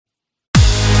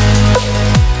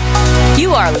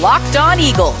are Locked On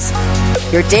Eagles,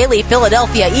 your daily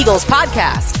Philadelphia Eagles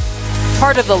podcast.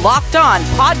 Part of the Locked On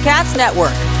Podcast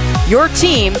Network, your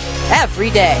team every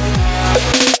day.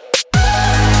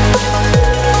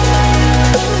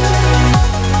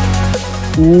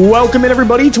 Welcome in,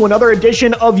 everybody, to another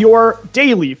edition of your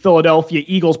daily Philadelphia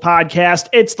Eagles podcast.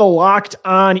 It's the Locked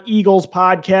On Eagles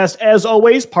podcast. As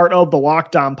always, part of the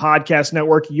Locked On Podcast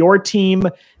Network, your team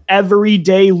every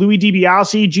day. Louis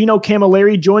DiBiase, Gino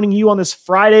Camilleri joining you on this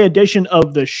Friday edition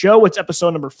of the show. It's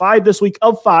episode number 5 this week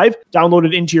of 5,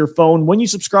 downloaded into your phone when you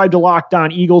subscribe to Locked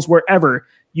On Eagles wherever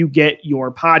you get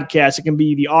your podcasts. It can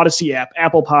be the Odyssey app,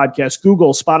 Apple Podcasts,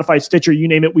 Google, Spotify, Stitcher, you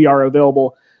name it. We are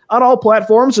available on all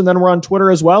platforms. And then we're on Twitter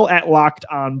as well at Locked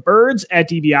On Birds, at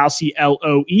DiBiase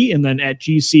LOE, and then at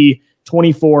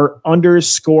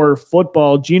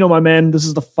GC24_football. Gino, my man, this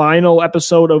is the final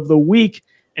episode of the week.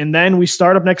 And then we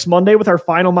start up next Monday with our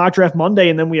final mock draft Monday.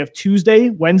 And then we have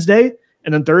Tuesday, Wednesday,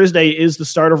 and then Thursday is the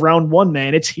start of round 1,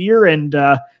 man. It's here, and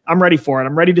I'm ready for it.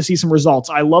 I'm ready to see some results.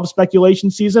 I love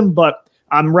speculation season, but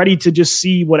I'm ready to just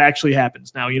see what actually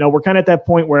happens now. You know, we're kind of at that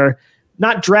point where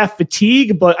not draft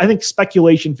fatigue, but I think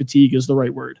speculation fatigue is the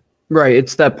right word. Right.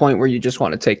 It's that point where you just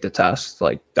want to take the test.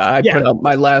 Like I put up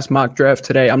my last mock draft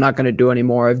today. I'm not going to do any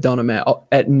more. I've done them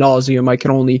at nauseum. I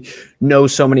can only know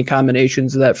so many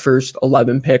combinations of that first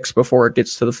 11 picks before it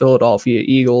gets to the Philadelphia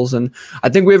Eagles. And I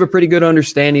think we have a pretty good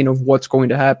understanding of what's going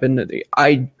to happen.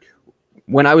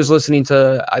 When I was listening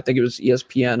to, I think it was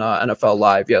ESPN NFL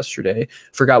Live yesterday,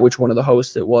 forgot which one of the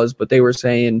hosts it was, but they were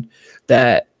saying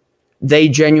that they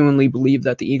genuinely believe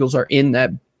that the Eagles are in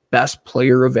that best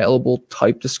player available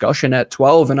type discussion at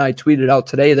 12. And I tweeted out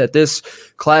today that this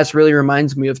class really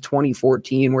reminds me of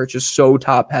 2014, where it's just so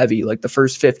top heavy. Like the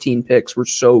first 15 picks were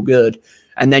so good.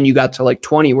 And then you got to like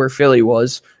 20 where Philly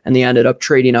was, and they ended up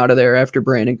trading out of there after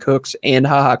Brandon Cooks and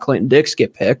Clinton Dix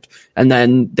get picked. And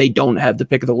then they don't have the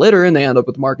pick of the litter and they end up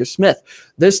with Marcus Smith.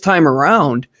 This time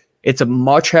around, it's a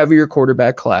much heavier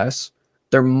quarterback class.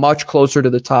 They're much closer to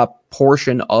the top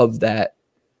portion of that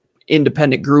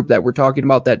independent group that we're talking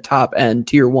about, that top end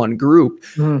tier 1 group.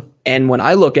 And when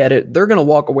I look at it, they're going to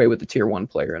walk away with the tier 1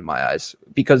 player in my eyes,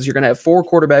 because you're going to have 4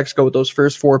 quarterbacks go with those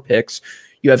first 4 picks.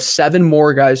 You have 7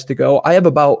 more guys to go. I have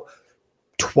about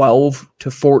 12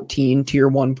 to 14 tier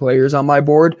 1 players on my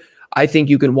board. I think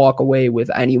you can walk away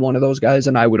with any one of those guys,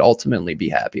 and I would ultimately be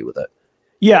happy with it.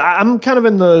 Yeah, I'm kind of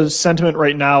in the sentiment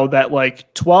right now that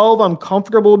like 12, I'm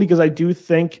comfortable because I do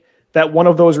think that one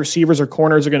of those receivers or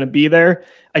corners are going to be there.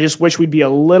 I just wish we'd be a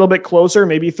little bit closer,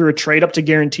 maybe through a trade up to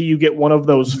guarantee you get one of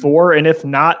those 4. And if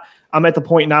not, I'm at the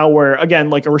point now where, again,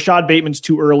 like a Rashad Bateman's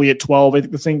too early at 12. I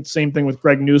think the same thing with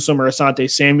Greg Newsome or Asante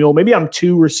Samuel. Maybe I'm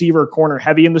too receiver corner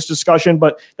heavy in this discussion,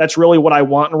 but that's really what I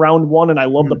want in round 1. And I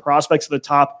love the prospects at the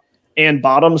top and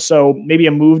bottom. So maybe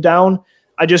a move down.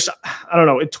 I don't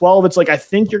know. At 12, it's like, I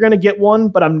think you're going to get one,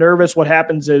 but I'm nervous. What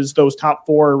happens is those top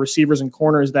 4 receivers and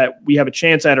corners that we have a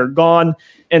chance at are gone.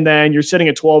 And then you're sitting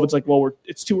at 12. It's like, well,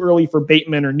 it's too early for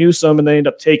Bateman or Newsome. And they end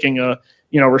up taking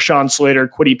Rashawn Slater,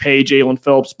 Kwity Paye, Jalen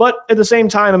Phillips. But at the same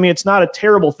time, I mean, it's not a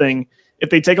terrible thing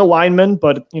if they take a lineman,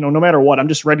 but no matter what, I'm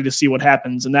just ready to see what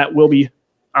happens. And that will be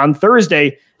on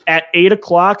Thursday at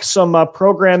 8:00. Some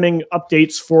programming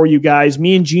updates for you guys.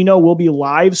 Me and Gino will be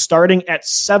live starting at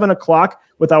 7:00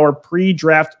 with our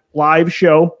pre-draft live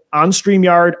show on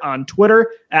StreamYard, on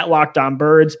Twitter at Locked On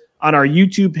Birds, on our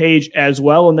YouTube page as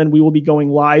well. And then we will be going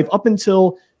live up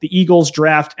until the Eagles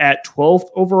draft at 12th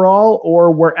overall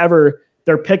or wherever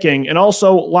they're picking. And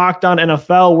also Locked On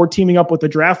NFL, we're teaming up with the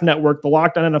Draft Network. The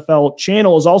Locked On NFL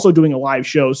channel is also doing a live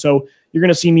show. So you're going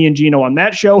to see me and Gino on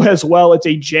that show as well. It's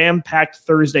a jam-packed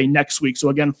Thursday next week. So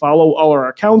again, follow all our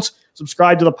accounts,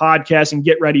 subscribe to the podcast, and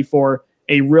get ready for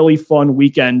a really fun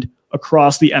weekend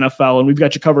across the NFL. And we've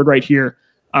got you covered right here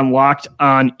on Locked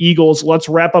On Eagles. Let's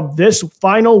wrap up this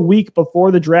final week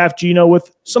before the draft, Gino,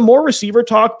 with some more receiver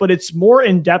talk, but it's more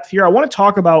in depth here. I want to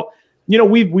talk about,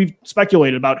 we've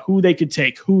speculated about who they could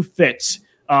take, who fits,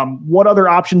 what other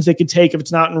options they could take if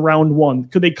it's not in round 1.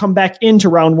 Could they come back into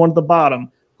round 1 at the bottom?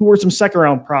 Who are some second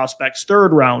round prospects,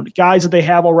 third round, guys that they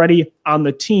have already on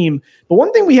the team? But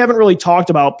one thing we haven't really talked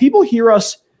about, people hear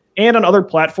us and on other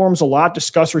platforms a lot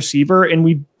discuss receiver, and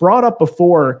we've brought up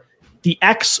before the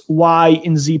X, Y,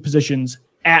 and Z positions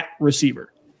at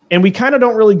receiver. And we kind of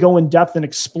don't really go in depth and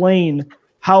explain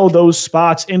how those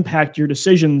spots impact your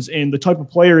decisions and the type of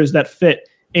players that fit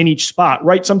in each spot,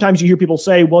 right? Sometimes you hear people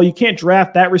say, well, you can't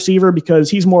draft that receiver because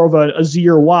he's more of a Z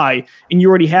or Y, and you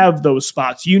already have those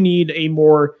spots. You need a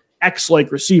more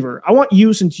X-like receiver. I want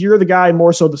you, since you're the guy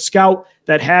more so the scout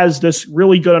that has this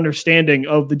really good understanding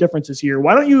of the differences here,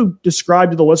 why don't you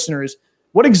describe to the listeners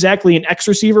what exactly an X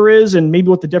receiver is and maybe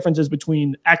what the difference is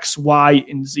between X, Y,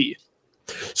 and Z.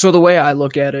 So the way I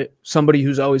look at it, somebody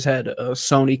who's always had a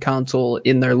Sony console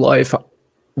in their life,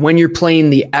 when you're playing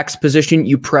the X position,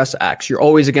 you press X. You're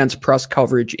always against press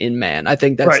coverage in man. I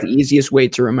think that's the easiest way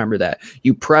to remember that.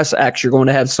 You press X, you're going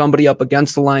to have somebody up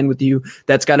against the line with you.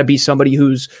 That's got to be somebody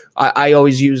who's, I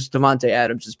always use Davante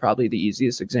Adams is probably the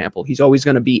easiest example. He's always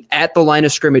going to be at the line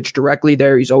of scrimmage directly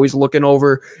there. He's always looking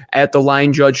over at the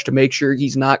line judge to make sure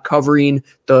he's not covering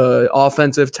the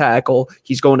offensive tackle.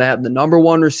 He's going to have the number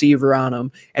one receiver on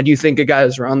him. And you think of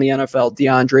guys around the NFL,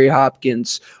 DeAndre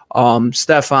Hopkins,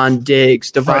 Stephon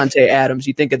Diggs, Davante Adams,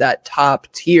 you think of that top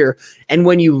tier. And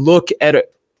when you look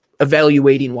at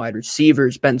evaluating wide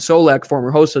receivers, Ben Solak,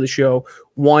 former host of the show,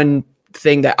 one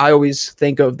thing that I always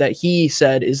think of that he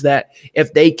said is that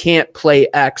if they can't play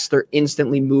X, they're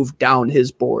instantly moved down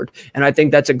his board. And I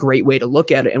think that's a great way to look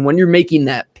at it. And when you're making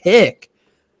that pick,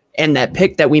 and that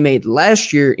pick that we made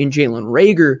last year in Jalen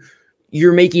Reagor,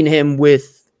 you're making him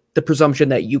with the presumption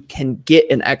that you can get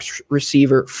an X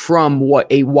receiver from what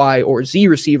a Y or Z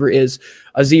receiver is.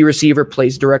 A Z receiver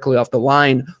plays directly off the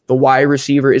line. The Y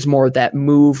receiver is more that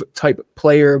move type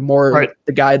player, more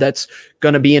the guy that's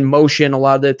going to be in motion a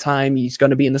lot of the time. He's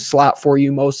going to be in the slot for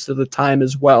you most of the time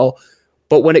as well.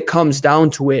 But when it comes down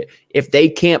to it, if they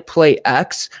can't play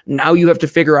X, now you have to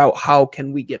figure out how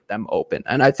can we get them open.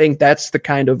 And I think that's the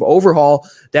kind of overhaul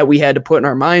that we had to put in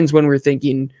our minds when we're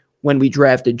thinking, when we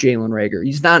drafted Jalen Reagor.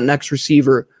 He's not an X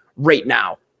receiver right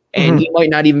now, and he might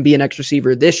not even be an X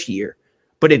receiver this year.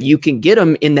 But if you can get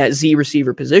him in that Z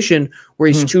receiver position where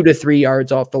he's 2 to 3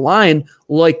 yards off the line,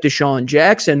 like Deshaun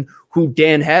Jackson, who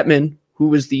Dan Hatman, who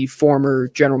was the former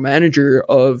general manager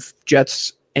of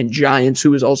Jets and Giants,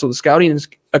 who was also the scouting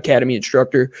academy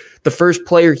instructor, the first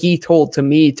player he told to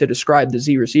me to describe the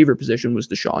Z receiver position was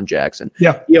Deshaun Jackson.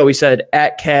 Yeah. He always said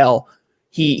at Cal,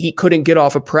 he couldn't get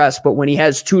off a press, but when he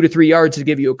has 2 to 3 yards to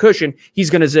give you a cushion, he's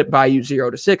going to zip by you 0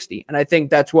 to 60. And I think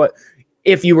that's what,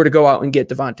 if you were to go out and get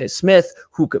Devontae Smith,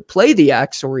 who could play the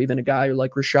X, or even a guy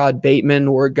like Rashad Bateman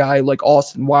or a guy like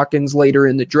Austin Watkins later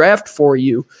in the draft for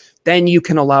you, then you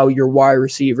can allow your Y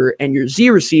receiver and your Z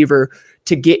receiver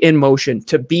to get in motion,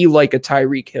 to be like a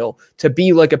Tyreek Hill, to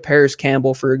be like a Paris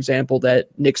Campbell, for example, that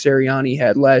Nick Sirianni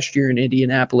had last year in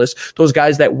Indianapolis, those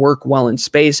guys that work well in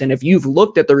space. And if you've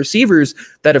looked at the receivers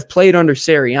that have played under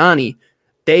Sirianni,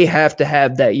 they have to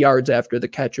have that yards after the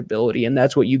catch ability. And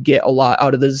that's what you get a lot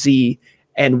out of the Z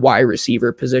and Y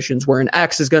receiver positions, where an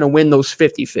X is going to win those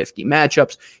 50-50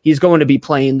 matchups. He's going to be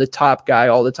playing the top guy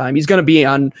all the time. He's going to be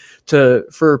on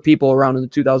for people around in the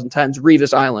 2010s,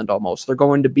 Revis Island almost. They're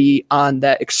going to be on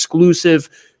that exclusive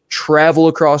travel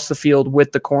across the field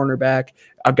with the cornerback,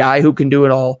 a guy who can do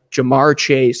it all, Jamar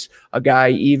Chase, a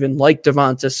guy even like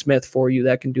Devonta Smith for you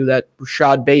that can do that,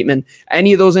 Rashad Bateman.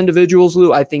 Any of those individuals,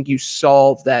 Lou, I think you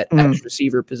solve that X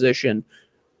receiver position,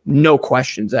 no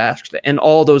questions asked. And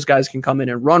all those guys can come in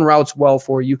and run routes well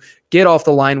for you, get off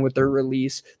the line with their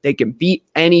release. They can beat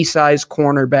any size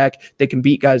cornerback. They can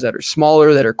beat guys that are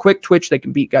smaller, that are quick twitch. They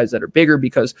can beat guys that are bigger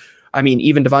because, I mean,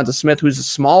 even Devonta Smith, who's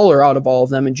smaller out of all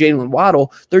of them, and Jalen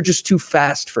Waddle, they're just too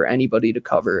fast for anybody to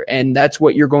cover. And that's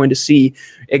what you're going to see.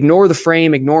 Ignore the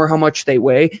frame, ignore how much they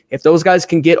weigh. If those guys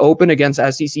can get open against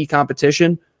SEC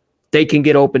competition, they can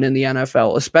get open in the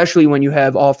NFL, especially when you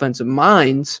have offensive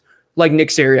minds like Nick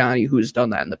Sirianni, who's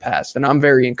done that in the past. And I'm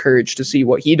very encouraged to see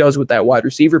what he does with that wide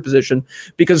receiver position,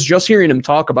 because just hearing him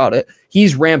talk about it,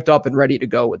 he's ramped up and ready to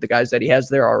go with the guys that he has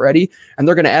there already. And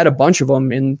they're going to add a bunch of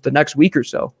them in the next week or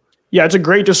so. Yeah, it's a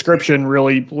great description,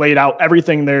 really laid out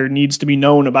everything there needs to be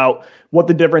known about what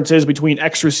the difference is between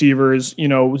X receivers,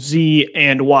 Z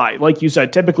and Y. Like you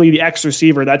said, typically the X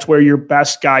receiver, that's where your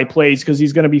best guy plays because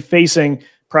he's going to be facing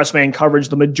press man coverage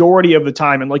the majority of the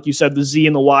time. And like you said, the Z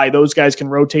and the Y, those guys can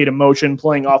rotate in motion,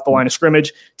 playing off the line of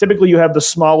scrimmage. Typically you have the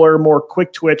smaller, more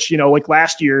quick twitch, like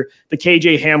last year, the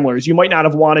KJ Hamlers. You might not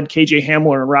have wanted KJ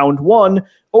Hamler in round 1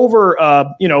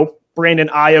 over, Brandon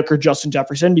Ayuk or Justin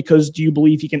Jefferson, because do you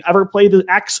believe he can ever play the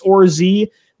X or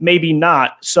Z? Maybe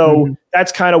not. So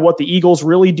that's kind of what the Eagles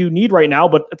really do need right now.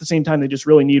 But at the same time, they just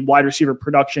really need wide receiver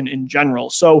production in general.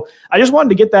 So I just wanted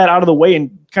to get that out of the way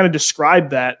and kind of describe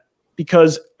that.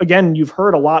 Because, again, you've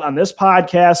heard a lot on this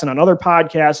podcast and on other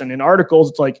podcasts and in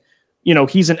articles. It's like,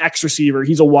 he's an X receiver,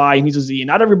 he's a Y, and he's a Z. And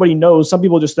not everybody knows. Some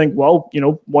people just think, well,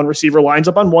 one receiver lines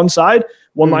up on one side,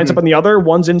 one lines up on the other,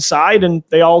 one's inside, and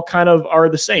they all kind of are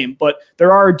the same. But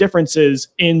there are differences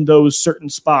in those certain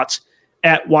spots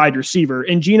at wide receiver.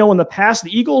 And Gino, in the past,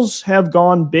 the Eagles have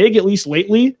gone big, at least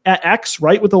lately, at X,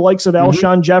 right? With the likes of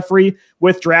Alshon Jeffrey,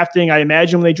 with drafting. I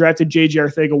imagine when they drafted J.J.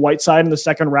 Arcega-Whiteside in the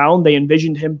second round, they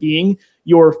envisioned him being,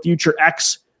 your future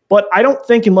X. But I don't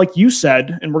think, and like you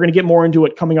said, and we're going to get more into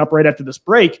it coming up right after this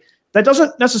break, that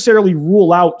doesn't necessarily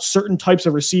rule out certain types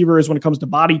of receivers when it comes to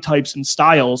body types and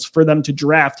styles for them to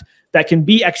draft that can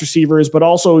be X receivers, but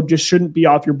also just shouldn't be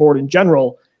off your board in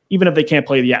general, even if they can't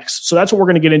play the X. So that's what we're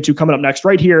going to get into coming up next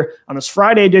right here on this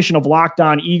Friday edition of Locked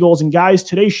On Eagles. And guys,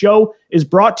 today's show is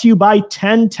brought to you by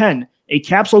 1010, a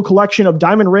capsule collection of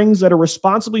diamond rings that are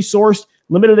responsibly sourced,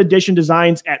 limited edition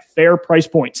designs at fair price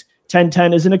points.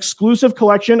 1010 is an exclusive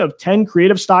collection of 10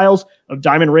 creative styles of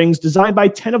diamond rings designed by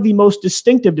 10 of the most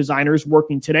distinctive designers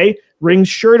working today. Rings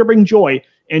sure to bring joy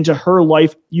into her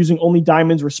life using only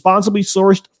diamonds responsibly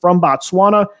sourced from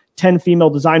Botswana. 10 female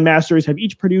design masters have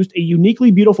each produced a uniquely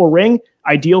beautiful ring,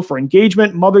 ideal for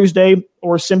engagement, Mother's Day,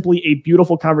 or simply a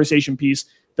beautiful conversation piece.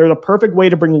 They're the perfect way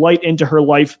to bring light into her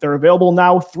life. They're available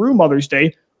now through Mother's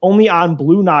Day, only on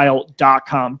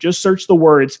BlueNile.com. Just search the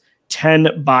words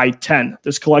 10 by 10.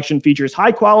 This collection features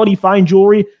high quality fine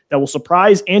jewelry that will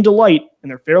surprise and delight, and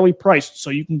they're fairly priced, so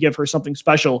you can give her something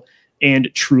special and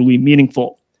truly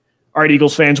meaningful. All right,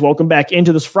 Eagles fans, welcome back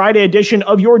into this Friday edition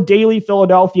of your daily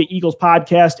Philadelphia Eagles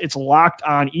podcast. It's Locked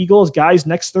On Eagles. Guys,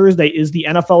 next Thursday is the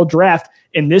NFL Draft,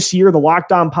 and this year the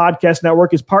Locked On Podcast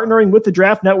Network is partnering with the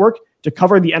Draft Network to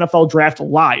cover the NFL Draft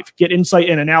live. Get insight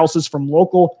and analysis from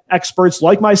local experts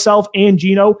like myself and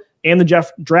Gino and the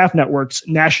Draft Network's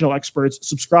national experts.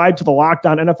 Subscribe to the Locked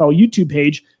On NFL YouTube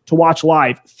page to watch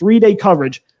live 3-day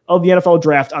coverage of the NFL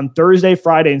Draft on Thursday,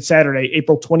 Friday, and Saturday,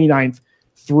 April 29th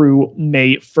through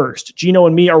May 1st. Gino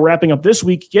and me are wrapping up this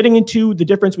week, getting into the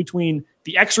difference between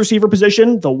the X receiver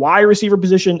position, the Y receiver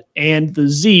position, and the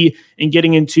Z, and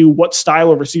getting into what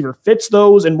style of receiver fits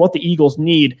those and what the Eagles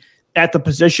need at the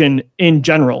position in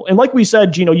general. And like we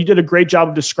said, Gino, you did a great job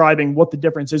of describing what the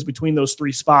difference is between those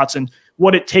three spots and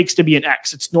what it takes to be an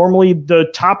X. It's normally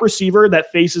the top receiver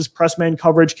that faces press man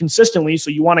coverage consistently. So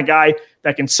you want a guy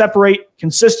that can separate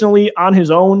consistently on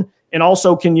his own and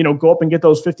also can, go up and get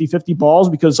those 50-50 balls,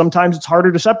 because sometimes it's harder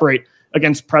to separate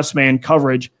against press man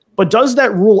coverage. But does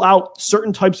that rule out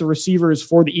certain types of receivers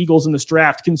for the Eagles in this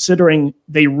draft, considering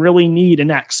they really need an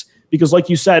X? Because like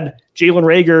you said, Jalen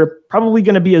Reagor probably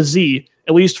going to be a Z,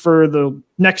 at least for the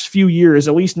next few years,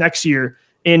 at least next year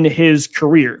in his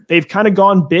career. They've kind of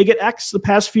gone big at X the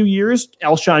past few years.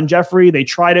 Alshon Jeffrey, they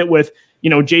tried it with,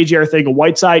 J.J.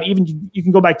 Arcega-Whiteside. Even you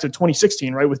can go back to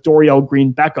 2016, right, with Dorial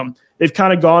Green-Beckham. They've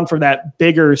kind of gone for that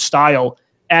bigger style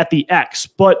at the X.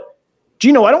 But,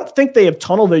 Gino, I don't think they have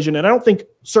tunnel vision, and I don't think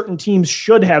certain teams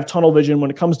should have tunnel vision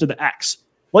when it comes to the X.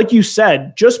 Like you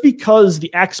said, just because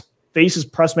the X faces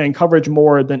press man coverage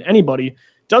more than anybody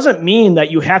doesn't mean that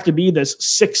you have to be this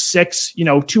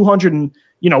 6'6", 200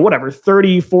 and,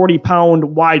 30, 40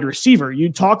 pound wide receiver.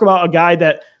 You talk about a guy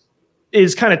that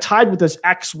is kind of tied with this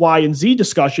X, Y, and Z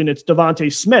discussion. It's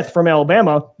Devontae Smith from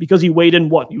Alabama, because he weighed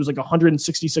in he was like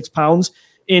 166 pounds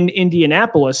in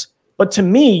Indianapolis. But to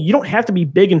me, you don't have to be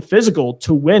big and physical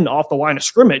to win off the line of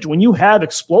scrimmage. When you have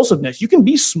explosiveness, you can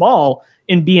be small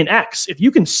and be an X. If you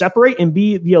can separate and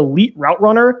be the elite route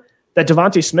runner that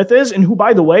Devontae Smith is, and who,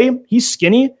 by the way, he's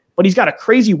skinny, but he's got a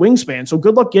crazy wingspan. So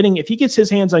good luck if he gets his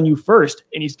hands on you first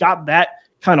and he's got that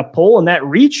kind of pull and that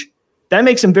reach, that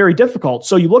makes him very difficult.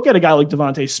 So you look at a guy like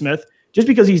Devontae Smith, just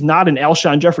because he's not an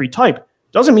Alshon Jeffrey type,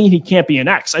 doesn't mean he can't be an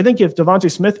X. I think if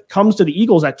Devontae Smith comes to the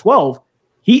Eagles at 12,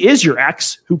 he is your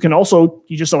X, who can also,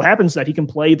 he just so happens that he can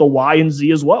play the Y and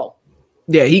Z as well.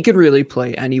 Yeah, he could really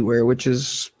play anywhere, which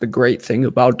is the great thing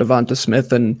about Devonta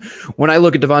Smith. And when I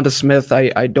look at Devonta Smith,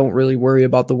 I don't really worry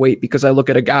about the weight, because I look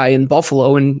at a guy in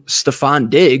Buffalo and Stephon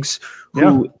Diggs,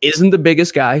 who isn't the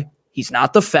biggest guy. He's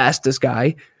not the fastest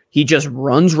guy. He just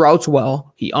runs routes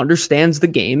well. He understands the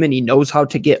game and he knows how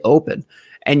to get open.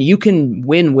 And you can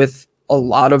win with a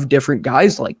lot of different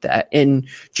guys like that. And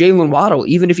Jalen Waddle,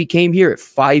 even if he came here at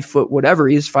 5 foot, whatever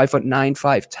he is, 5'9",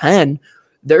 5'10",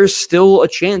 there's still a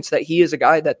chance that he is a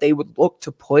guy that they would look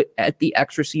to put at the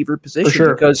X receiver position,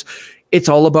 because it's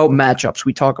all about matchups.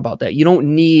 We talk about that. You don't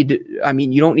need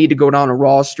to go down a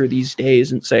roster these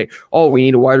days and say, oh, we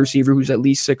need a wide receiver who's at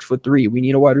least 6'3". We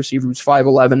need a wide receiver who's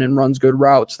 5'11" and runs good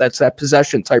routes. That's that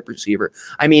possession type receiver.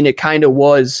 It kind of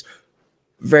was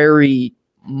very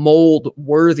mold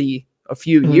worthy a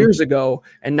few years ago.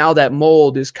 And now that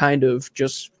mold is kind of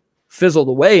just fizzled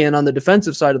away. And on the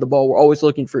defensive side of the ball, we're always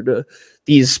looking for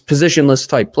these positionless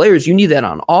type players. You need that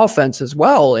on offense as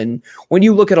well. And when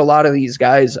you look at a lot of these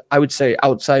guys, I would say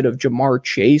outside of Jamar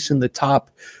Chase in the top,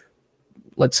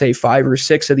 let's say 5 or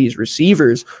 6 of these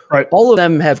receivers, right, all of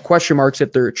them have question marks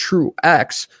if they're a true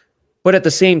X. But at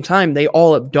the same time, they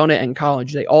all have done it in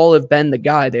college. They all have been the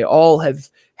guy. They all have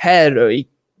had a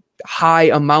high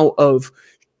amount of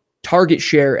target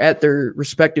share at their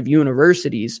respective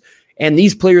universities. And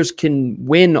these players can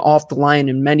win off the line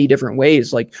in many different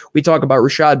ways. Like we talk about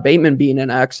Rashad Bateman being an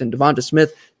X and Devonta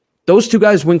Smith. Those two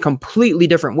guys win completely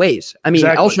different ways. I mean,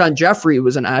 Exactly. Alshon Jeffrey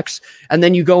was an X. And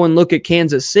then you go and look at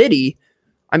Kansas City.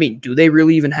 I mean, do they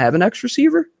really even have an X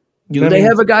receiver? Do they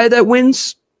have a guy that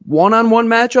wins one-on-one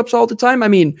matchups all the time? I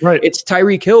mean, It's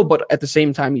Tyreek Hill, but at the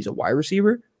same time, he's a wide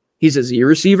receiver. He's a Z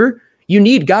receiver. You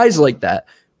need guys like that.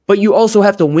 But you also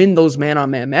have to win those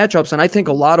man-on-man matchups. And I think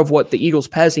a lot of what the Eagles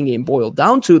passing game boiled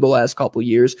down to the last couple of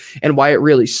years and why it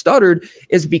really stuttered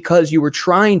is because you were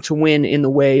trying to win in the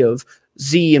way of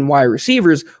Z and Y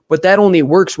receivers, but that only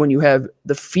works when you have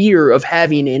the fear of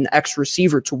having an X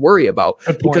receiver to worry about.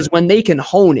 Because when they can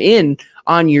hone in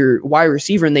on your Y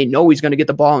receiver and they know he's going to get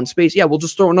the ball in space, we'll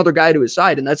just throw another guy to his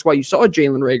side. And that's why you saw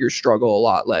Jalen Reagor struggle a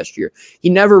lot last year. He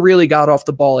never really got off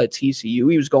the ball at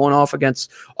TCU. He was going off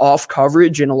against off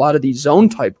coverage and a lot of these zone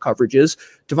type coverages.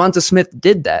 Devonta Smith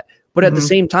did that. But at the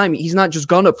same time, he's not just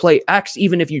going to play X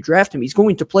even if you draft him. He's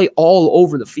going to play all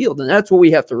over the field. And that's what we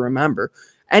have to remember.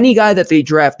 Any guy that they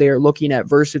draft, they are looking at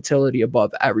versatility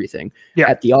above everything.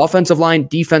 At the offensive line,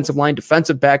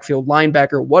 defensive backfield,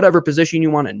 linebacker, whatever position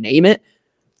you want to name it,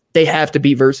 they have to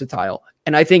be versatile.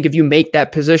 And I think if you make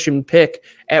that position pick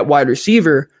at wide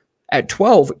receiver at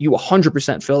 12, you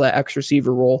 100% fill that X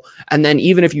receiver role. And then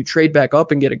even if you trade back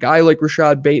up and get a guy like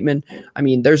Rashad Bateman, I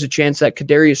mean, there's a chance that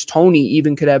Kadarius Toney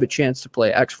even could have a chance to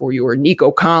play X for you, or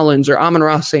Nico Collins or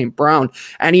Amon-Ra St. Brown,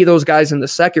 any of those guys in the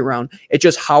second round. It's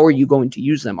just, how are you going to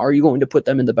use them? Are you going to put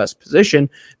them in the best position?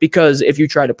 Because if you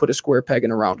try to put a square peg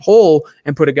in a round hole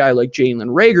and put a guy like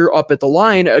Jalen Reagor up at the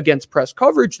line against press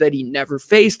coverage that he never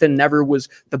faced and never was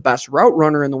the best route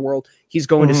runner in the world, he's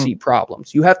going to see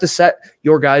problems. You have to set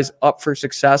your guys up for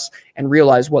success and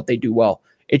realize what they do well.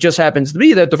 It just happens to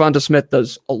be that Devonta Smith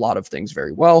does a lot of things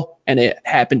very well, and it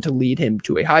happened to lead him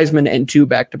to a Heisman and 2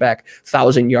 back-to-back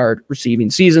 1,000-yard receiving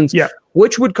seasons,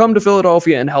 which would come to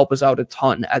Philadelphia and help us out a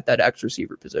ton at that X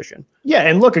receiver position. Yeah,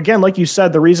 and look, again, like you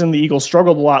said, the reason the Eagles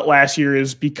struggled a lot last year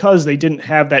is because they didn't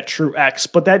have that true X,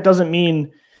 but that doesn't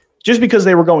mean just because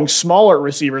they were going smaller at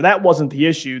receiver, that wasn't the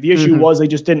issue. The issue was they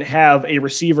just didn't have a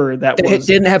receiver that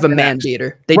didn't have a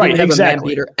man-beater. They didn't have a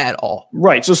man-beater at all.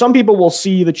 Right. So some people will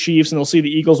see the Chiefs and they'll see the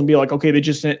Eagles and be like, okay, they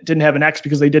just didn't have an X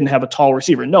because they didn't have a tall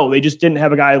receiver. No, they just didn't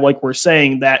have a guy, like we're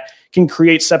saying, that can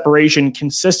create separation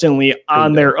consistently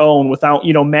on their own without,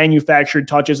 manufactured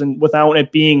touches and without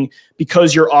it being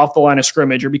because you're off the line of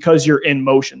scrimmage or because you're in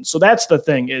motion. So that's the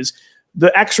thing is,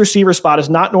 the X receiver spot is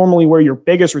not normally where your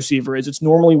biggest receiver is. It's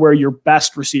normally where your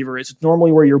best receiver is. It's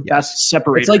normally where your best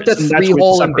separator is. It's like the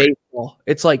 3-hole in baseball.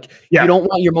 It's like you don't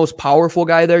want your most powerful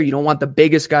guy there. You don't want the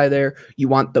biggest guy there. You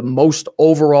want the most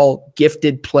overall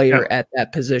gifted player at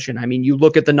that position. I mean, you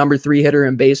look at the number 3 hitter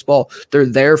in baseball. They're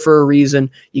there for a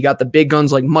reason. You got the big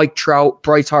guns like Mike Trout,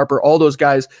 Bryce Harper. All those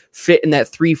guys fit in that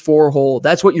 3-4 hole.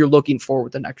 That's what you're looking for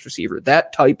with the next receiver,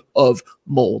 that type of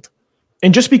mold.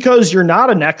 And just because you're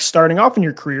not an X starting off in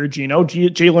your career, Gino,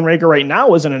 Jalen Reagor right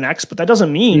now isn't an X, but that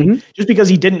doesn't mean just because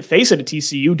he didn't face it at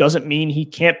TCU doesn't mean he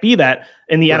can't be that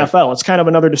in the NFL. It's kind of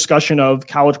another discussion of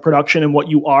college production and what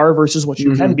you are versus what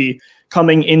you can be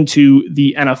coming into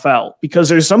the NFL. Because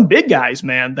there's some big guys,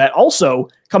 man, that also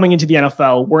coming into the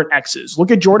NFL weren't X's. Look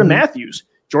at Jordan Matthews.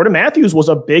 Jordan Matthews was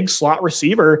a big slot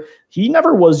receiver. He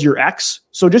never was your X.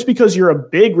 So just because you're a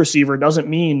big receiver doesn't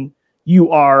mean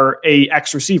you are a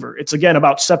X receiver. It's again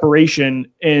about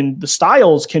separation, and the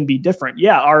styles can be different.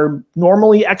 Yeah. Are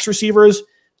normally X receivers,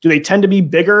 do they tend to be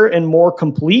bigger and more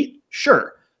complete?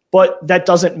 Sure. But that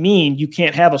doesn't mean you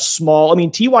can't have a small,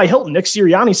 T.Y. Hilton, Nick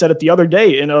Sirianni said it the other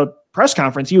day in a press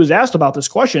conference. He was asked about this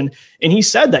question and he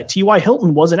said that T.Y.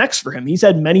 Hilton was an X for him. He's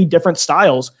had many different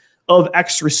styles of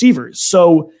X receivers.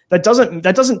 So that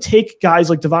doesn't take guys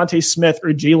like Devonta Smith or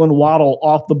Jalen Waddle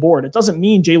off the board. It doesn't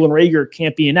mean Jalen Reagor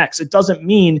can't be an X. It doesn't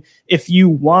mean if you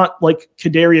want like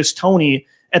Kadarius Toney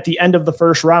at the end of the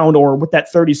first round or with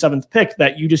that 37th pick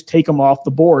that you just take him off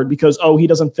the board because, he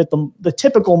doesn't fit the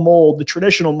typical mold, the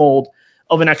traditional mold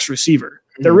of an X receiver.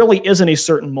 There really isn't a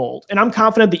certain mold. And I'm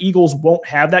confident the Eagles won't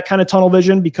have that kind of tunnel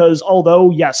vision because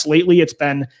although, yes, lately it's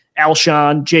been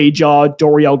Alshon, J-Jaw,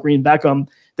 Dorial Green-Beckham,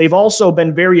 they've also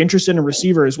been very interested in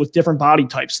receivers with different body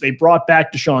types. They brought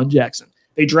back Deshaun Jackson.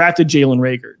 They drafted Jalen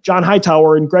Reagor, John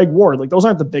Hightower, and Greg Ward. Like, those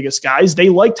aren't the biggest guys. They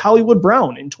liked Hollywood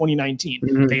Brown in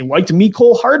 2019. They liked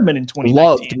Mecole Hardman in 2019.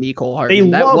 Loved Mecole Hardman.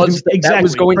 That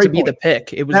was going to be the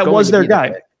pick. That was their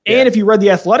guy. And if you read the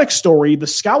Athletic story, the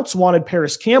scouts wanted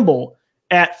Paris Campbell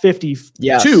at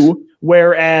 52,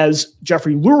 whereas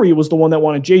Jeffrey Lurie was the one that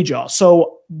wanted J-Jaw.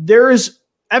 So there's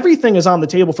everything is on the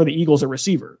table for the Eagles at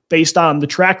receiver based on the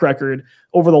track record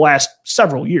over the last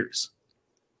several years.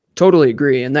 Totally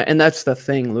agree. And that's the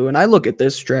thing, Lou. And I look at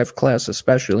this draft class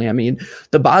especially. I mean,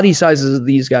 the body sizes of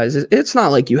these guys, it's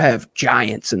not like you have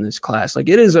giants in this class. Like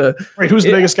it is right. Who's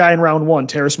the biggest guy in round one?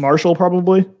 Terrace Marshall,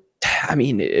 probably. I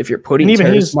mean, if you're putting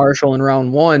Terrace Marshall in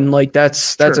round one, like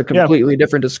that's a completely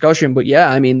different discussion. But yeah,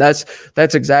 I mean, that's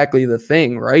exactly the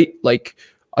thing, right? Like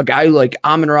a guy like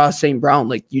Amon-Ra St. Brown,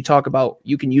 like you talk about,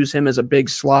 you can use him as a big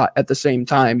slot at the same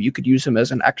time. You could use him as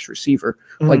an X receiver.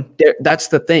 Like that's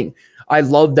the thing. I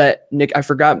love that, Nick. I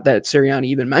forgot that Sirianni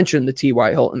even mentioned the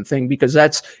T.Y. Hilton thing, because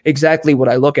that's exactly what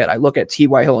I look at. I look at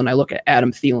T.Y. Hilton. I look at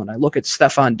Adam Thielen. I look at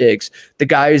Stephon Diggs, the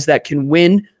guys that can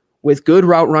win with good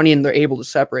route running and they're able to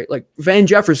separate. Like Van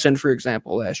Jefferson, for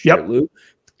example, last year, Lou.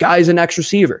 Guy's an X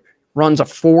receiver, runs a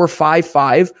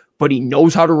 4.55, but he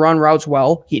knows how to run routes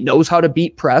well. He knows how to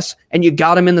beat press, and you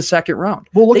got him in the second round.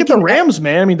 Well, look at the Rams,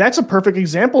 man. I mean, that's a perfect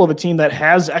example of a team that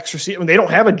has X receiver. I mean, they don't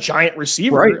have a giant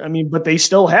receiver. Right. I mean, but they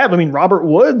still have. I mean, Robert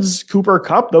Woods, Cooper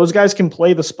Kupp, those guys can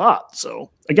play the spot. So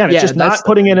again, it's just not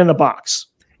putting it in a box.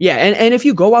 Yeah, and if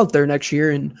you go out there next year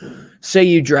and say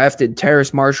you drafted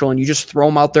Terrace Marshall and you just throw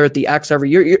him out there at the X every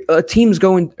year, a team's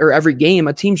going, or every game,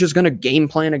 a team's just going to game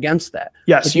plan against that.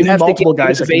 Yes, you have multiple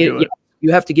guys that can do it.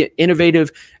 You have to get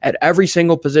innovative at every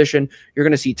single position. You're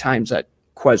going to see times that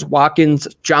Quez Watkins,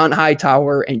 John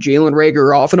Hightower, and Jalen Reagor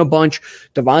are off in a bunch.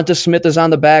 Devonta Smith is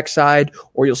on the backside,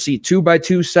 or you'll see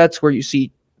 2x2 sets where you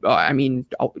see,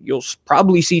 you'll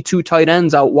probably see two tight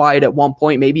ends out wide at one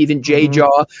point, maybe even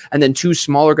J-Jaw, and then two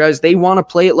smaller guys. They want to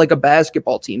play it like a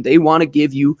basketball team. They want to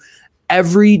give you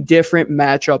every different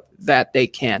matchup that they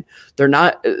can. They're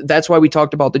not. That's why we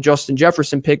talked about the Justin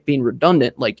Jefferson pick being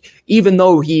redundant. Like, even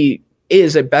though he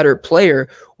is a better player,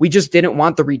 we just didn't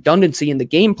want the redundancy in the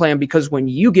game plan, because when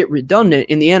you get redundant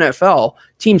in the NFL,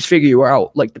 teams figure you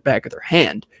out like the back of their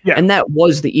hand. Yeah. And that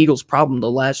was the Eagles' problem the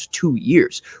last 2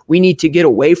 years. We need to get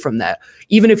away from that.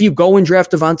 Even if you go and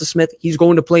draft Devonta Smith, he's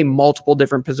going to play multiple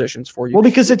different positions for you. Well,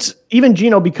 because it's even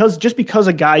Gino, because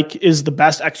a guy is the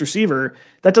best X receiver,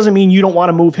 that doesn't mean you don't want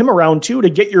to move him around too to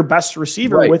get your best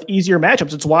receiver with easier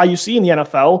matchups. It's why you see in the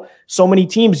NFL so many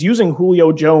teams using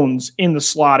Julio Jones in the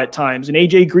slot at times. And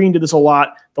AJ Green did this a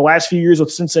lot the last few years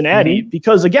with Cincinnati,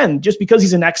 because again, just because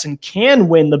he's an X and can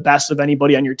win the best of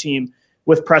anybody on your team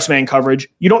with press man coverage,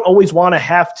 you don't always want to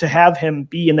have him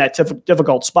be in that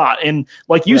difficult spot. And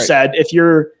like you said, if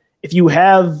you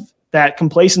have that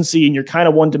complacency and you're kind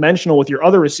of one-dimensional with your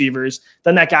other receivers,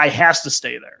 then that guy has to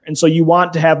stay there. And so you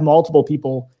want to have multiple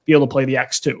people be able to play the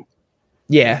X too.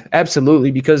 Yeah,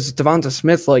 absolutely. Because Devonta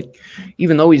Smith, like,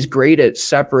 even though he's great at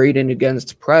separating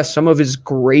against press, some of his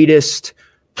greatest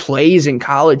plays in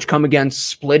college come against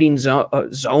splitting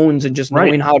zones and just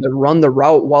knowing how to run the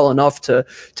route well enough to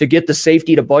get the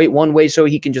safety to bite one way so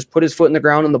he can just put his foot in the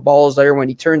ground and the ball is there when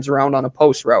he turns around on a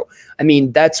post route. I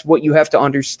mean, that's what you have to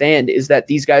understand, is that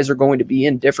these guys are going to be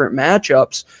in different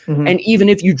matchups. And even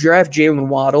if you draft Jalen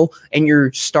Waddle and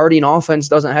your starting offense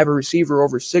doesn't have a receiver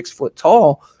over 6 foot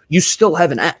tall, you still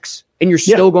have an X, and you're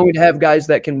still going to have guys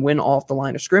that can win off the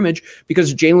line of scrimmage,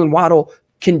 because Jalen Waddle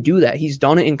can do that. He's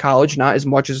done it in college, not as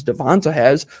much as Devonta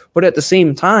has, but at the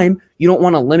same time, you don't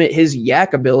want to limit his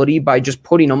yak ability by just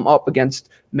putting him up against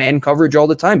man coverage all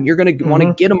the time. You're going to want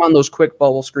to get him on those quick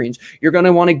bubble screens. You're going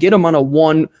to want to get him on a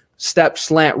one-step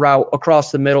slant route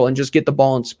across the middle and just get the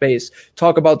ball in space.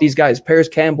 Talk about these guys, Paris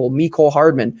Campbell, Mecole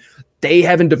Hardman. They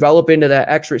haven't developed into that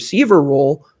X receiver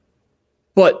role,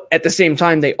 but at the same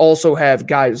time, they also have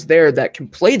guys there that can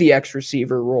play the X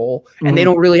receiver role, and they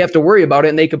don't really have to worry about it,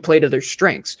 and they can play to their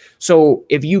strengths. So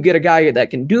if you get a guy that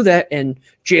can do that, and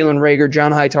Jalen Reagor,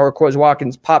 John Hightower, Quez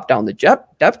Watkins pop down the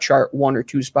depth chart 1 or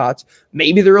 2 spots,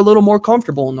 maybe they're a little more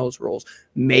comfortable in those roles.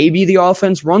 Maybe the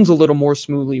offense runs a little more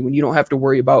smoothly when you don't have to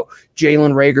worry about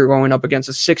Jalen Reagor going up against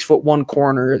a 6'1"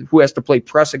 corner who has to play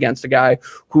press against a guy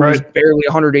who is barely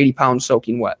 180 pounds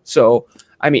soaking wet. So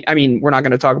I mean, we're not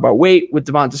going to talk about weight with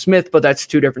Devonta Smith, but that's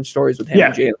 2 different stories with him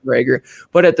and Jalen Reagor.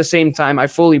 But at the same time, I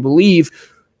fully believe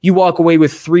you walk away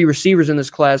with 3 receivers in this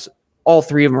class. All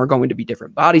 3 of them are going to be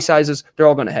different body sizes. They're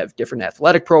all going to have different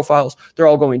athletic profiles. They're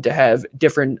all going to have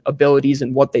different abilities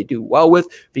in what they do well with.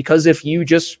 Because if you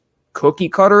just cookie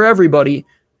cutter everybody,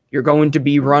 you're going to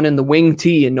be running the wing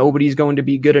tee and nobody's going to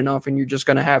be good enough, and you're just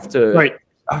going to have to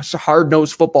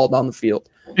hard-nosed football down the field.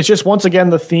 It's just, once again,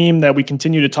 the theme that we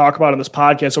continue to talk about in this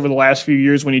podcast over the last few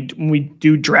years when we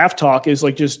do draft talk is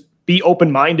like, just be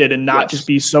open-minded and not just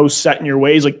be so set in your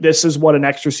ways. Like, this is what an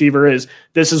X receiver is.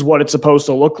 This is what it's supposed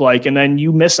to look like. And then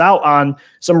you miss out on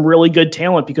some really good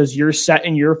talent because you're set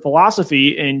in your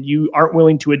philosophy and you aren't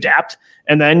willing to adapt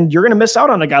And then you're going to miss out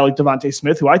on a guy like Devontae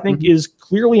Smith, who I think is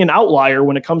clearly an outlier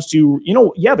when it comes to,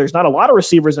 there's not a lot of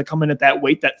receivers that come in at that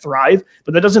weight that thrive,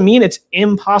 but that doesn't mean it's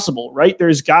impossible, right?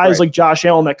 There's guys like Josh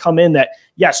Allen that come in that,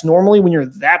 yes, normally when you're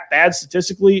that bad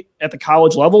statistically at the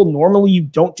college level, normally you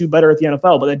don't do better at the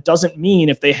NFL, but that doesn't mean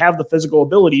if they have the physical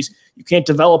abilities, you can't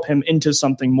develop him into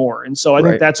something more. And so I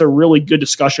think that's a really good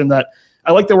discussion that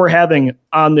I like that we're having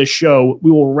on this show. We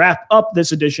will wrap up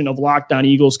this edition of Locked On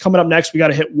Eagles. Coming up next, we got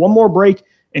to hit one more break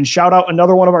and shout out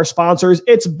another one of our sponsors.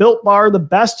 It's Built Bar, the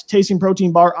best tasting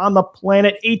protein bar on the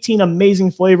planet. 18 amazing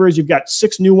flavors. You've got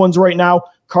 6 new ones right now: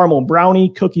 caramel brownie,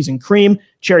 cookies and cream,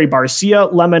 cherry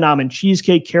barcia, lemon almond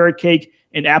cheesecake, carrot cake,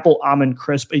 and apple almond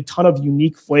crisp. A ton of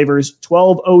unique flavors.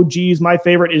 12 OGs. My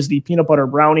favorite is the peanut butter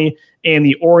brownie and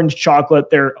the orange chocolate.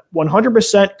 They're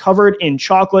 100% covered in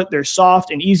chocolate. They're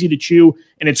soft and easy to chew,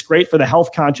 and it's great for the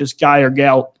health-conscious guy or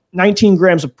gal. 19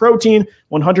 grams of protein,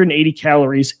 180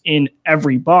 calories in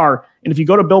every bar. And if you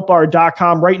go to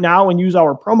BuiltBar.com right now and use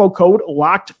our promo code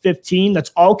LOCKED15,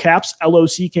 that's all caps,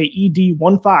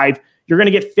 LOCKED15, you're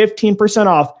going to get 15%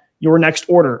 off your next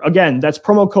order. Again, that's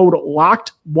promo code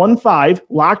LOCKED15,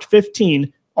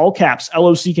 LOCKED15, all caps,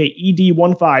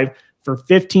 LOCKED15 for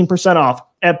 15% off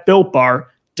at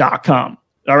BuiltBar.com.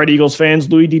 All right, Eagles fans,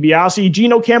 Louis DiBiase,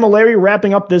 Gino Camilleri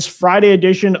wrapping up this Friday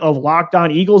edition of Locked On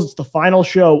Eagles. It's the final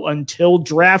show until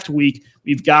draft week.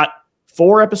 We've got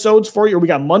 4 episodes for you. We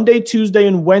got Monday, Tuesday,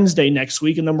 and Wednesday next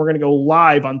week, and then we're going to go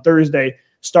live on Thursday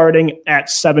starting at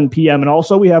 7 p.m. And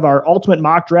also, we have our Ultimate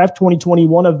Mock Draft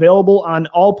 2021 available on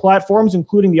all platforms,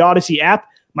 including the Odyssey app.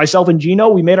 Myself and Gino,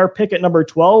 we made our pick at number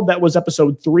 12. That was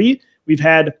episode 3. We've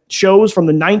had shows from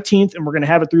the 19th, and we're going to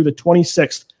have it through the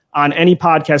 26th on any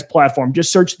podcast platform.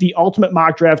 Just search the Ultimate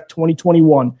Mock Draft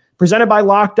 2021, presented by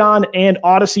Locked On and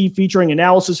Odyssey, featuring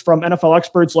analysis from NFL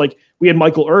experts. Like we had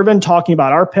Michael Irvin talking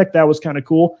about our pick. That was kind of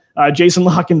cool. Jason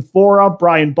Lockenfora,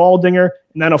 Brian Baldinger,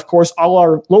 and then, of course, all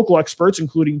our local experts,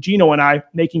 including Gino and I,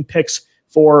 making picks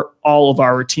for all of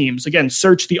our teams. Again,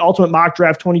 search the Ultimate Mock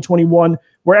Draft 2021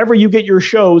 wherever you get your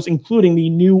shows, including the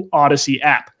new Odyssey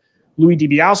app. Louis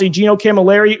DiBiase, Gino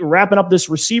Camilleri, wrapping up this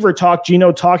receiver talk.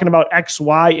 Gino talking about X,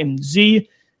 Y, and Z.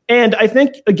 And I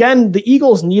think, again, the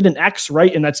Eagles need an X,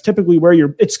 right? And that's typically where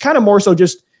it's kind of more so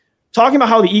just talking about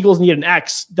how the Eagles need an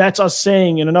X. That's us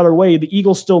saying in another way, the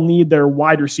Eagles still need their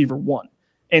wide receiver 1.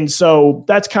 And so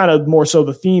that's kind of more so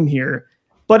the theme here.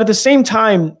 But at the same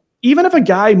time, even if a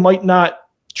guy might not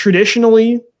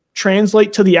traditionally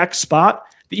translate to the X spot,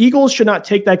 the Eagles should not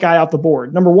take that guy off the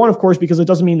board. Number 1, of course, because it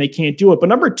doesn't mean they can't do it. But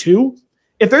number 2,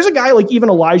 if there's a guy like even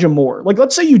Elijah Moore, like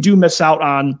let's say you do miss out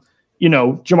on,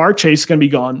 Jamar Chase is going to be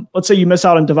gone. Let's say you miss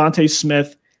out on Devontae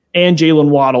Smith and Jalen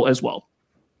Waddle as well.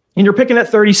 And you're picking at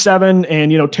 37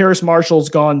 and, Terrace Marshall's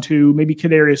gone to maybe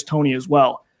Kadarius Toney as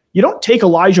well. You don't take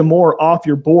Elijah Moore off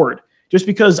your board just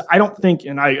because I don't think,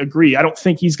 and I agree, I don't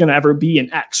think he's going to ever be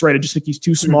an X, right? I just think he's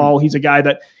too small. He's a guy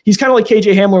that he's kind of like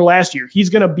KJ Hamler last year. He's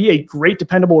going to be a great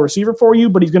dependable receiver for you,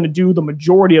 but he's going to do the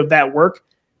majority of that work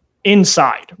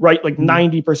inside, right? Like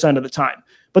 90% of the time.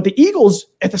 But the Eagles,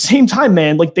 at the same time,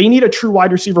 man, like they need a true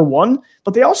wide receiver 1,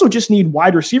 but they also just need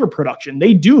wide receiver production.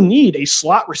 They do need a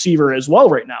slot receiver as well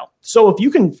right now. So if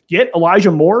you can get Elijah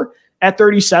Moore at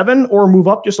 37 or move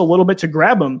up just a little bit to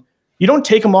grab him, you don't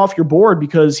take him off your board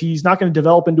because he's not going to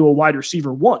develop into a wide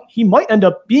receiver 1. He might end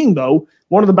up being, though,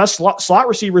 one of the best slot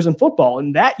receivers in football,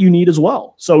 and that you need as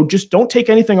well. So just don't take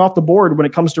anything off the board when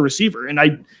it comes to receiver, and I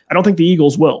don't think the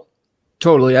Eagles will.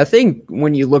 Totally. I think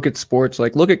when you look at sports,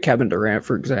 like look at Kevin Durant,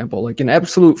 for example, like an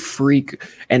absolute freak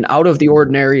and out of the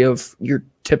ordinary of your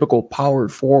typical power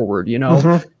forward,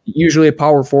 usually a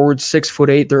power forward,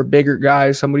 6'8", they're a bigger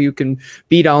guy, somebody who can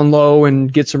be down low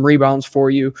and get some rebounds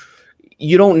for you.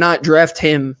 You don't not draft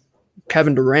him,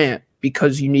 Kevin Durant,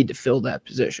 because you need to fill that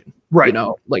position. Right.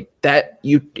 Like that,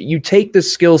 you take the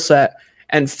skill set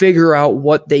and figure out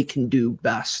what they can do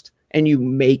best and you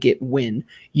make it win.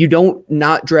 You don't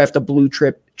not draft a blue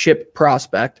chip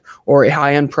prospect or a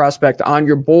high-end prospect on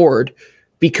your board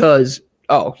because,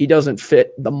 he doesn't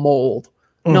fit the mold.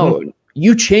 No,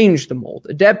 you change the mold.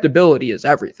 Adaptability is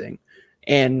everything.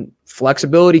 And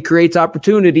flexibility creates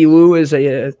opportunity, Lou, is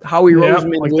a Howie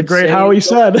Roseman like the great Howie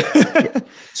said.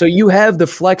 So you have the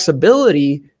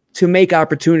flexibility to make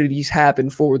opportunities happen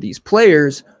for these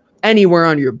players anywhere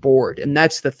on your board. And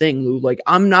that's the thing, Lou. Like,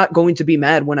 I'm not going to be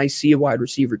mad when I see a wide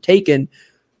receiver taken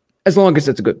as long as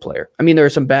it's a good player. I mean, there are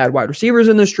some bad wide receivers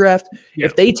in this draft. Yeah.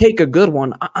 If they take a good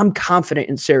one, I'm confident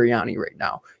in Sirianni right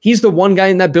now. He's the one guy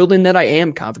in that building that I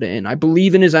am confident in. I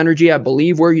believe in his energy. I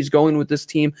believe where he's going with this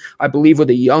team. I believe with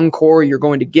a young core, you're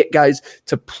going to get guys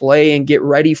to play and get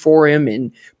ready for him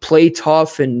and play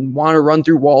tough and want to run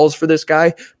through walls for this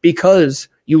guy, because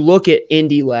you look at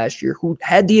Indy last year, who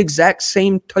had the exact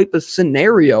same type of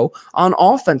scenario on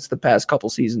offense the past couple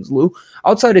seasons, Lou.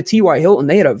 Outside of T.Y. Hilton,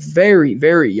 they had a very,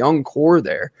 very young core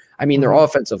there. I mean, their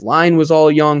offensive line was all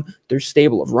young. Their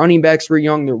stable of running backs were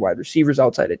young. Their wide receivers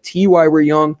outside of T.Y. were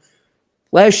young.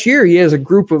 Last year, he has a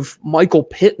group of Michael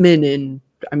Pittman and,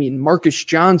 Marcus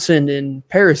Johnson and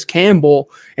Paris Campbell,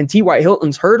 and T.Y.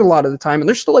 Hilton's hurt a lot of the time, and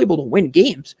they're still able to win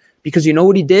games because you know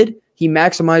what he did? He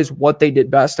maximized what they did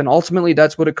best, and ultimately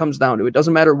that's what it comes down to. It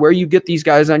doesn't matter where you get these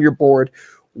guys on your board,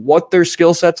 what their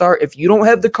skill sets are. If you don't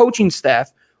have the coaching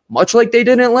staff, much like they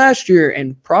didn't last year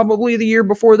and probably the year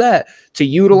before that, to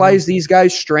utilize these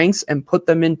guys' strengths and put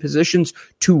them in positions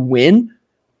to win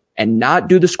and not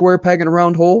do the square peg in a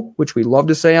round hole, which we love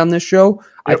to say on this show,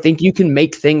 I think you can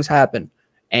make things happen.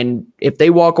 And if they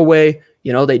walk away,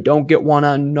 they don't get one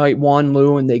on night one,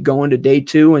 Lou, and they go into day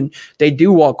two, and they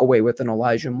do walk away with an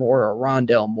Elijah Moore or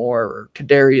Rondale Moore or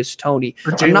Kadarius Toney.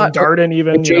 Or Jalen Darden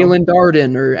even. Jalen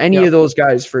Darden or any of those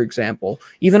guys, for example.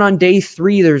 Even on day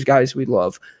three, there's guys we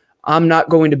love. I'm not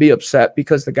going to be upset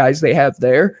because the guys they have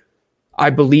there,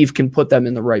 I believe, can put them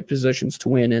in the right positions to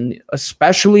win. And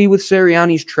especially with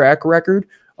Sirianni's track record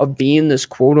of being this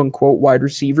quote-unquote wide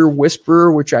receiver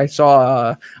whisperer, which I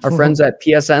saw our friends at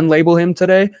PSN label him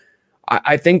today,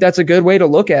 I think that's a good way to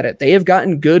look at it. They have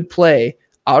gotten good play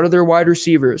out of their wide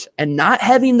receivers and not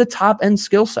having the top end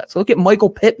skill sets. Look at Michael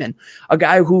Pittman, a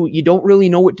guy who you don't really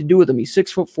know what to do with him. He's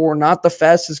 6'4", not the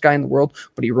fastest guy in the world,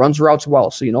 but he runs routes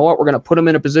well. So you know what? We're going to put him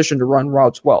in a position to run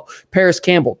routes well. Paris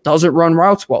Campbell doesn't run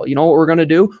routes well. You know what we're going to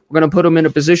do? We're going to put him in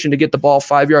a position to get the ball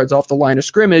 5 yards off the line of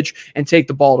scrimmage and take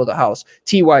the ball to the house.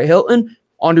 T.Y. Hilton,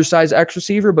 undersized X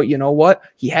receiver, but you know what?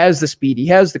 He has the speed. He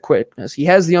has the quickness. He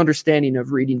has the understanding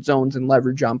of reading zones and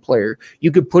leverage on player.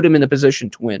 You could put him in a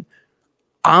position to win.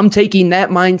 I'm taking that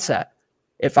mindset.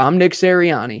 If I'm Nick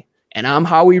Sirianni and I'm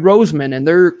Howie Roseman and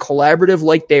they're collaborative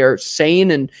like they are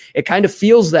saying, and it kind of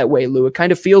feels that way, Lou. It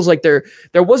kind of feels like there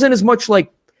wasn't as much,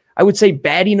 like, I would say,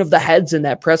 batting of the heads in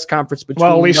that press conference between.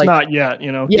 Well, at least not yet,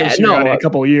 Yeah, no, a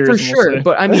couple of years for sure.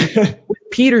 But I mean, with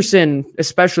Peterson,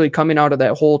 especially coming out of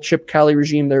that whole Chip Kelly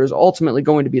regime, there is ultimately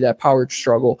going to be that power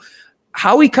struggle.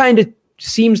 Howie kind of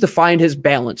seems to find his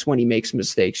balance when he makes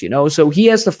mistakes, so he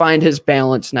has to find his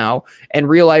balance now and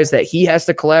realize that he has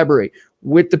to collaborate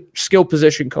with the skill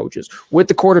position coaches, with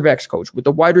the quarterbacks coach, with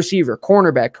the wide receiver,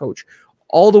 cornerback coach,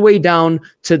 all the way down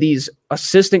to these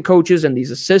assistant coaches and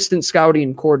these assistant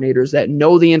scouting coordinators that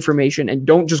know the information and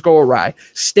don't just go awry.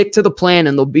 Stick to the plan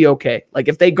and they'll be okay. Like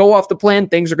if they go off the plan,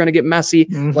 things are going to get messy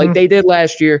like they did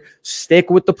last year.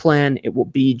 Stick with the plan. It will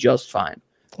be just fine.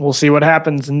 We'll see what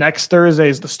happens. Next Thursday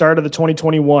is the start of the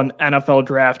 2021 NFL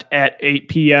Draft at 8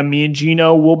 p.m. Me and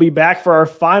Gino will be back for our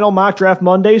final mock draft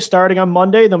Monday, starting on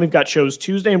Monday. Then we've got shows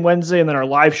Tuesday and Wednesday, and then our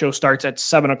live show starts at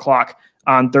 7 o'clock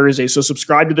on Thursday. So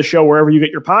subscribe to the show wherever you get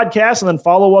your podcasts, and then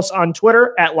follow us on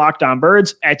Twitter at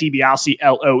LockedOnBirds, at DiBiase,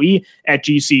 LOE, at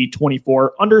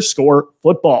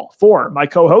GC24_football. For my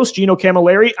co-host, Gino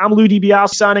Camilleri, I'm Lou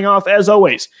DiBiase signing off as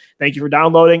always. Thank you for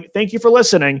downloading. Thank you for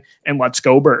listening, and let's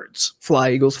go Birds.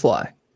 Fly, Eagles, fly.